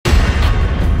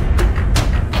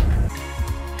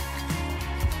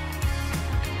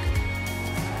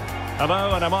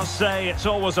Hello, and I must say it's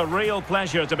always a real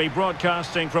pleasure to be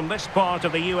broadcasting from this part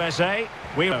of the USA.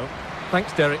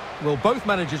 Thanks, Derek. Well, both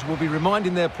managers will be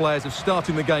reminding their players of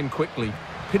starting the game quickly,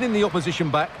 pinning the opposition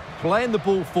back, playing the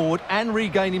ball forward and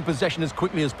regaining possession as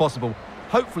quickly as possible.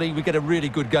 Hopefully we get a really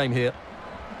good game here.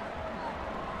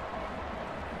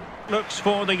 Looks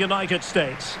for the United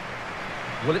States.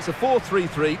 Well, it's a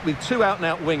 4-3-3 with two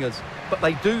out-and-out wingers, but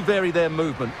they do vary their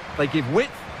movement. They give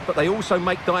width, but they also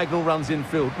make diagonal runs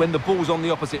infield when the ball's on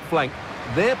the opposite flank.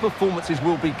 Their performances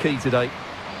will be key today.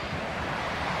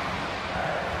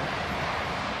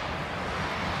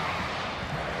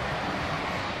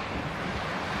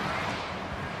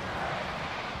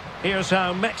 Here's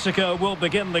how Mexico will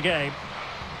begin the game.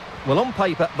 Well, on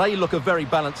paper, they look a very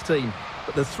balanced team.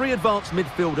 But the three advanced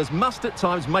midfielders must at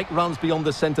times make runs beyond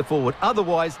the centre forward.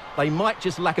 Otherwise, they might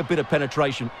just lack a bit of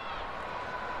penetration.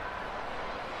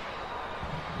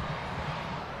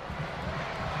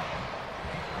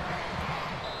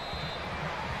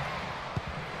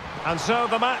 And so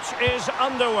the match is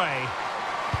underway.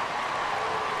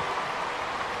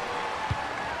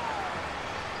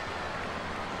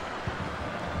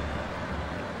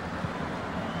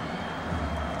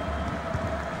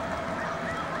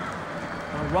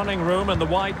 Running room in the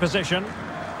wide position,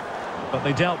 but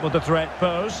they dealt with the threat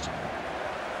posed.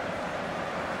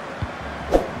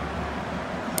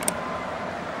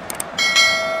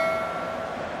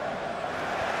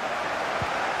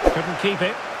 Couldn't keep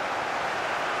it.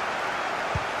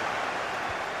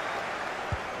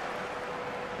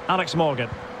 Alex Morgan.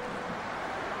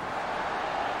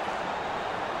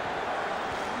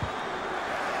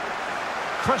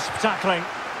 Crisp tackling.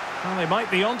 Well, they might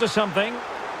be onto something.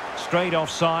 Straight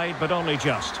offside, but only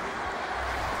just.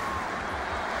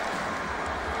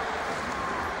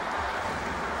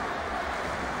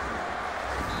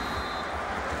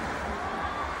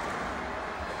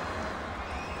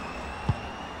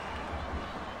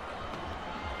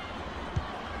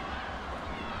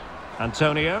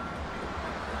 Antonio.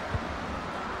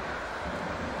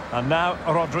 And now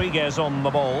Rodriguez on the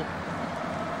ball.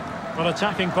 Well,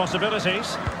 attacking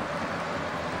possibilities.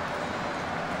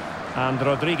 And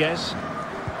Rodriguez.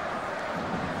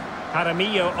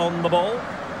 Jaramillo on the ball.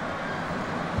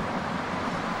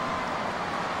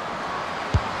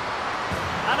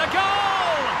 And a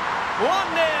goal! 1-0,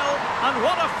 and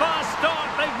what a fast start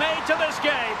they've made to this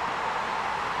game.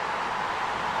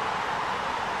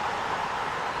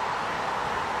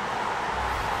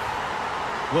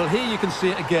 Well, here you can see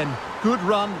it again. Good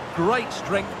run, great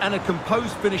strength, and a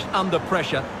composed finish under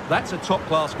pressure. That's a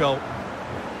top-class goal.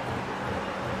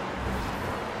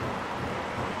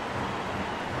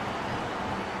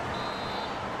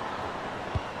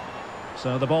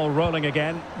 So the ball rolling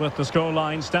again with the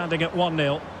scoreline standing at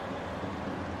 1-0.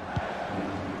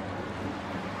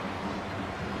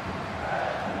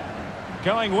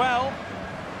 Going well.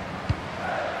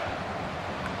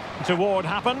 Toward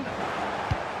happened.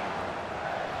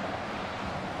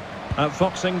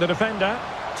 Outfoxing the defender.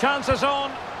 Chances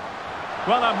on.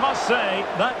 Well, I must say,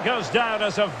 that goes down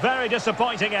as a very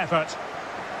disappointing effort.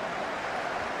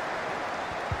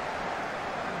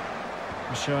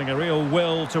 Showing a real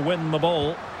will to win the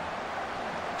ball.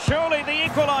 Surely the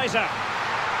equaliser.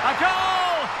 A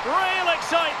goal! Real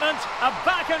excitement. A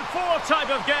back and forth type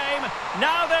of game.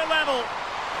 Now they're level.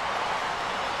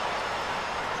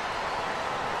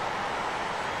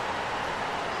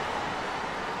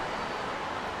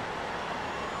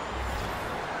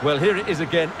 Well, here it is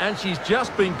again, and she's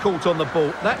just been caught on the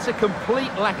ball. That's a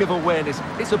complete lack of awareness.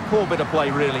 It's a poor bit of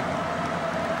play, really.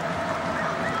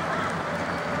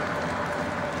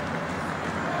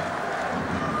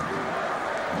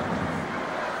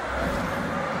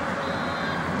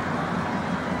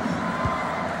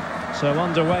 So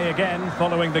underway again,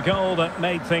 following the goal that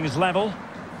made things level.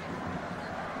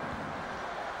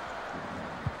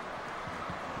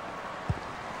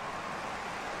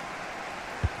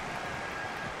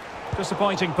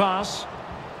 Disappointing pass.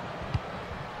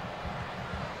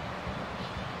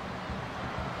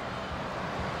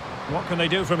 What can they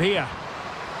do from here?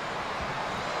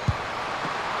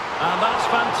 And that's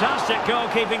fantastic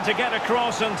goalkeeping to get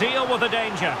across and deal with the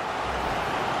danger.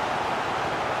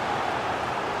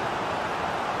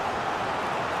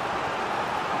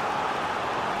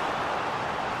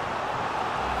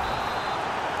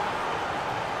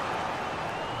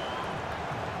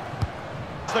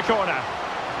 The corner.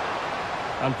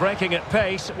 And breaking at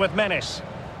pace with menace.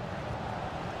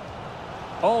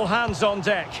 All hands on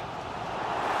deck.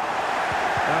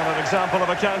 And an example of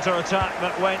a counter-attack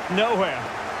that went nowhere.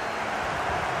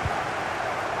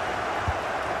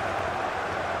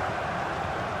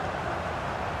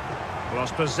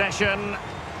 Lost possession.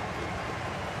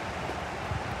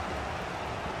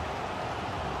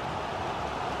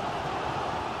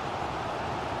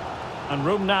 And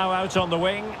room now out on the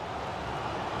wing.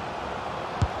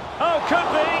 Oh,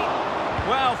 could be.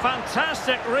 Well,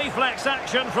 fantastic reflex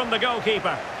action from the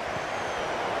goalkeeper.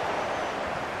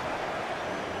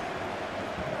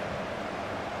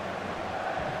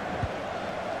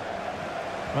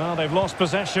 Well, they've lost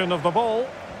possession of the ball.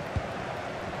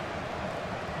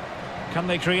 Can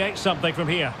they create something from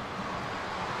here?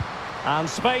 And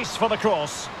space for the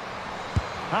cross.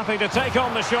 Happy to take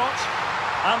on the shot.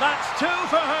 And that's 2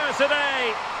 for her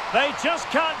today. They just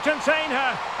can't contain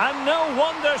her. And no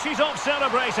wonder she's off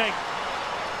celebrating.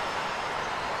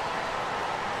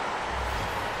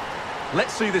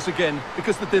 Let's see this again,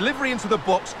 because the delivery into the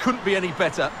box couldn't be any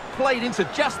better. Played into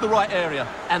just the right area,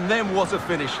 and then what a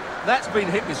finish. That's been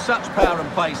hit with such power and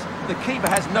pace. The keeper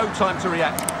has no time to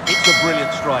react. It's a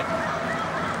brilliant strike.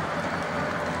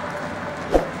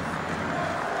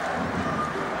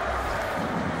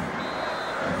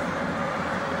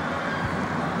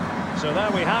 So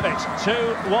there we have it,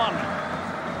 2-1.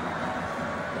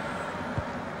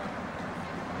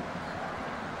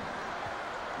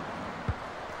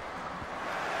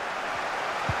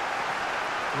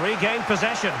 Regained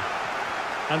possession.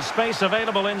 And space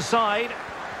available inside.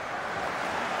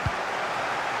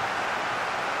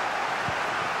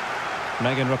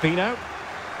 Megan Rapinoe.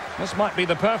 This might be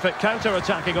the perfect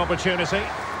counter-attacking opportunity.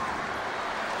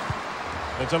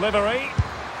 The delivery.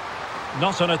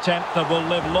 Not an attempt that will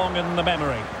live long in the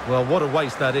memory. Well, what a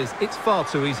waste that is. It's far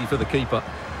too easy for the keeper.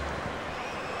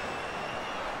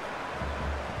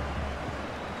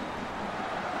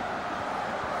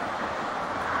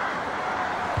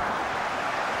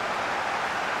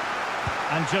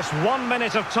 And just 1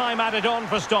 minute of time added on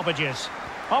for stoppages.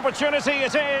 Opportunity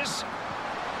it is.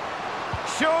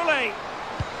 Surely.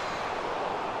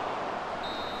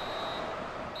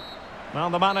 Well,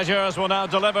 the managers will now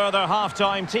deliver their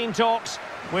half-time team talks.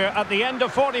 We're at the end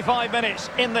of 45 minutes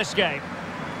in this game.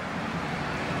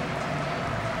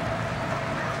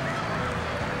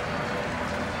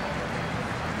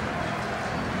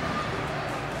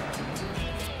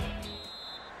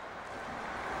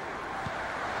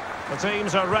 The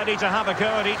teams are ready to have a go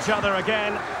at each other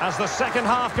again as the second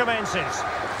half commences.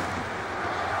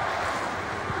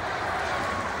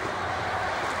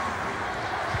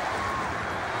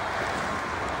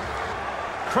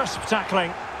 Crisp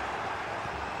tackling.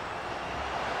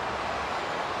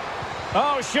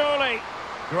 Oh, surely.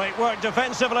 Great work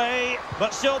defensively,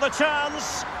 but still the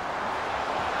chance.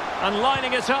 And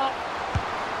lining it up.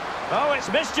 Oh,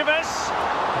 it's mischievous.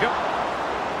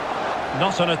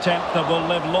 Not an attempt that will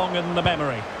live long in the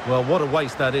memory. Well, what a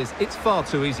waste that is. It's far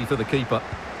too easy for the keeper.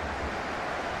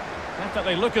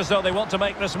 Definitely look as though they want to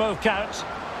make this move count.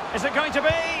 Is it going to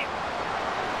be?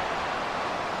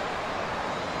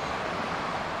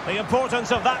 The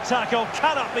importance of that tackle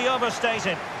cannot be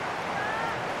overstated.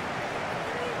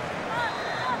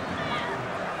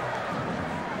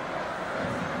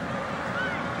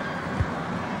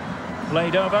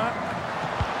 Played over.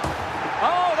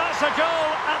 Oh, that's a goal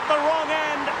at the wrong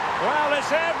end. Well,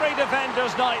 it's every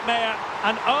defender's nightmare.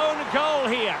 An own goal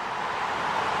here.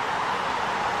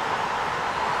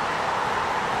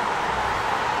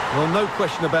 Well, no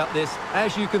question about this.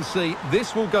 As you can see,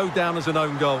 this will go down as an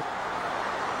own goal.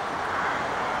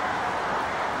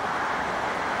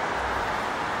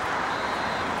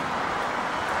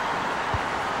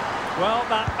 Well,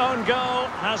 that own goal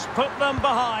has put them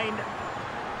behind.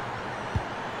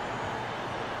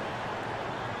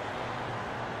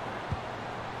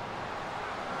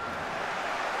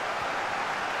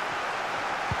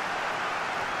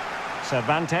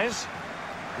 Cervantes.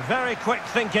 Very quick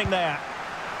thinking there.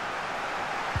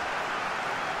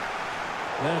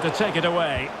 There to take it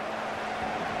away.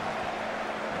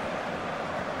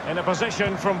 In a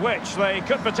position from which they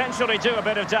could potentially do a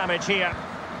bit of damage here.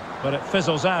 But it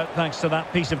fizzles out thanks to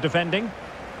that piece of defending.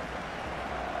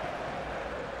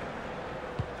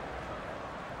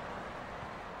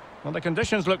 Well, the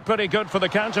conditions look pretty good for the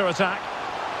counter-attack.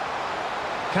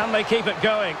 Can they keep it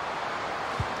going?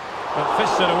 But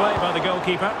fisted away by the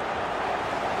goalkeeper.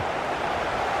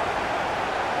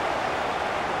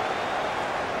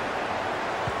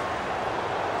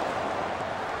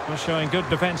 Well, showing good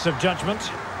defensive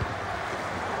judgment.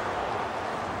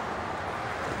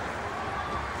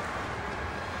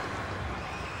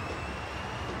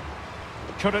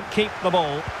 Couldn't keep the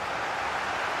ball.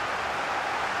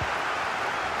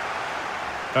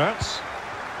 Ertz.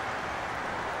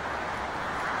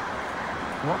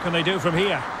 What can they do from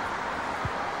here?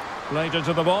 Played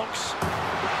into the box.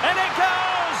 And it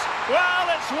goes! Well,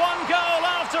 it's one goal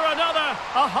after another.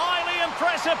 A highly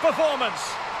impressive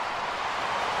performance.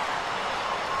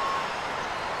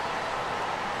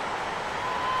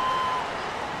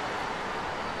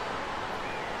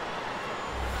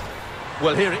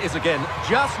 Well, here it is again.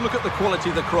 Just look at the quality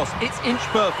of the cross. It's inch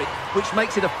perfect, which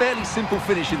makes it a fairly simple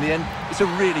finish in the end. It's a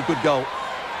really good goal.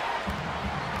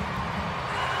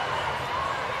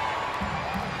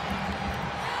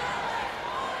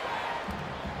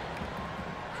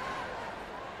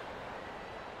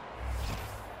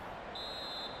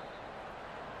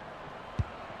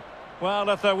 Well,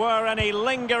 if there were any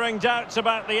lingering doubts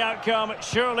about the outcome,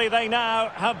 surely they now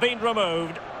have been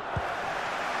removed.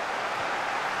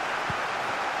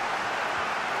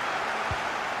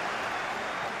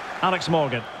 Alex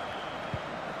Morgan.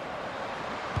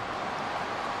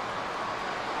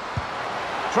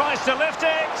 Tries to lift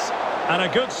it, and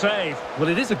a good save. Well,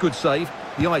 it is a good save.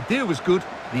 The idea was good,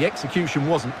 the execution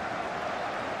wasn't.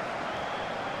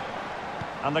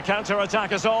 And the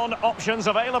counter-attack is on, options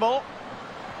available.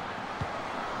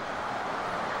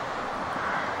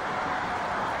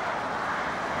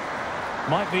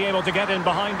 Might be able to get in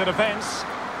behind the defence.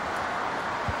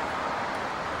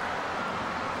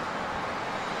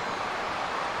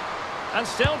 And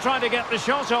still trying to get the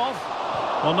shot off.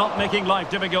 Well, not making life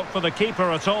difficult for the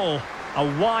keeper at all.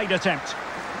 A wide attempt.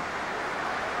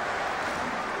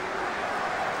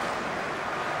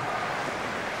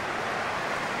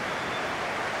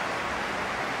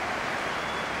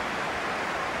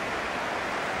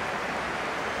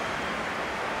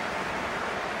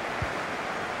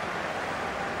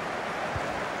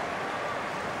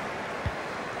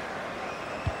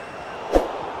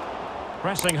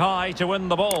 Pressing high to win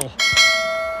the ball.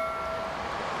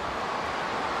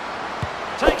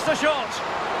 Takes the shot.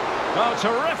 Oh,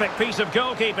 terrific piece of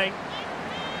goalkeeping.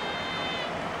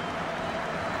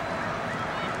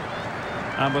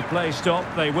 And with play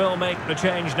stopped, they will make the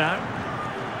change now.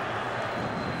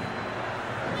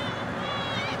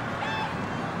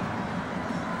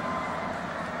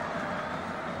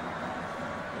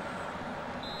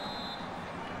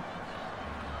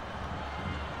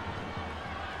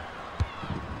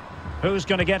 Who's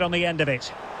going to get on the end of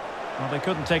it? Well, they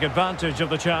couldn't take advantage of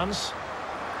the chance.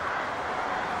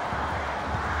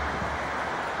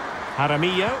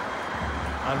 Jaramillo.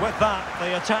 And with that,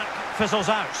 the attack fizzles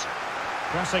out.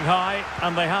 Pressing high,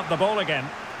 and they have the ball again.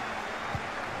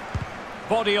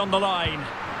 Body on the line.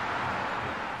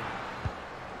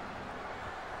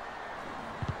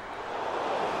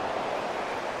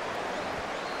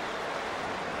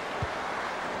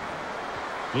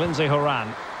 Lindsay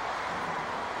Horan.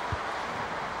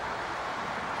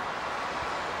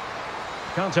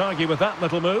 Can't argue with that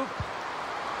little move.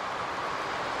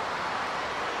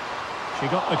 She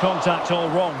got the contact all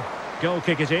wrong. Goal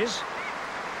kick it is.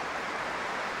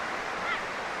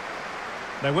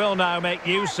 They will now make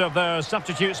use of their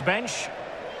substitutes bench.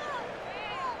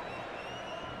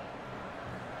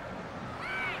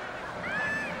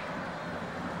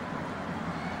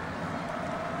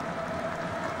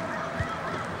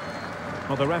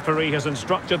 Well, the referee has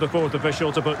instructed the fourth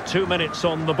official to put 2 minutes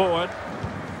on the board.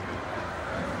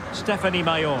 Stephanie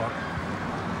Mayor.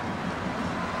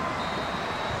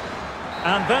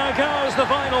 And there goes the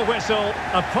final whistle.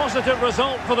 A positive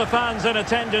result for the fans in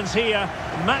attendance here.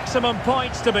 Maximum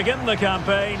points to begin the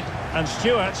campaign. And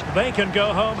Stuart, they can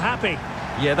go home happy.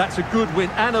 Yeah, that's a good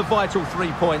win and a vital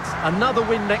 3 points. Another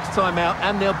win next time out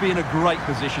and they'll be in a great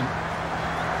position.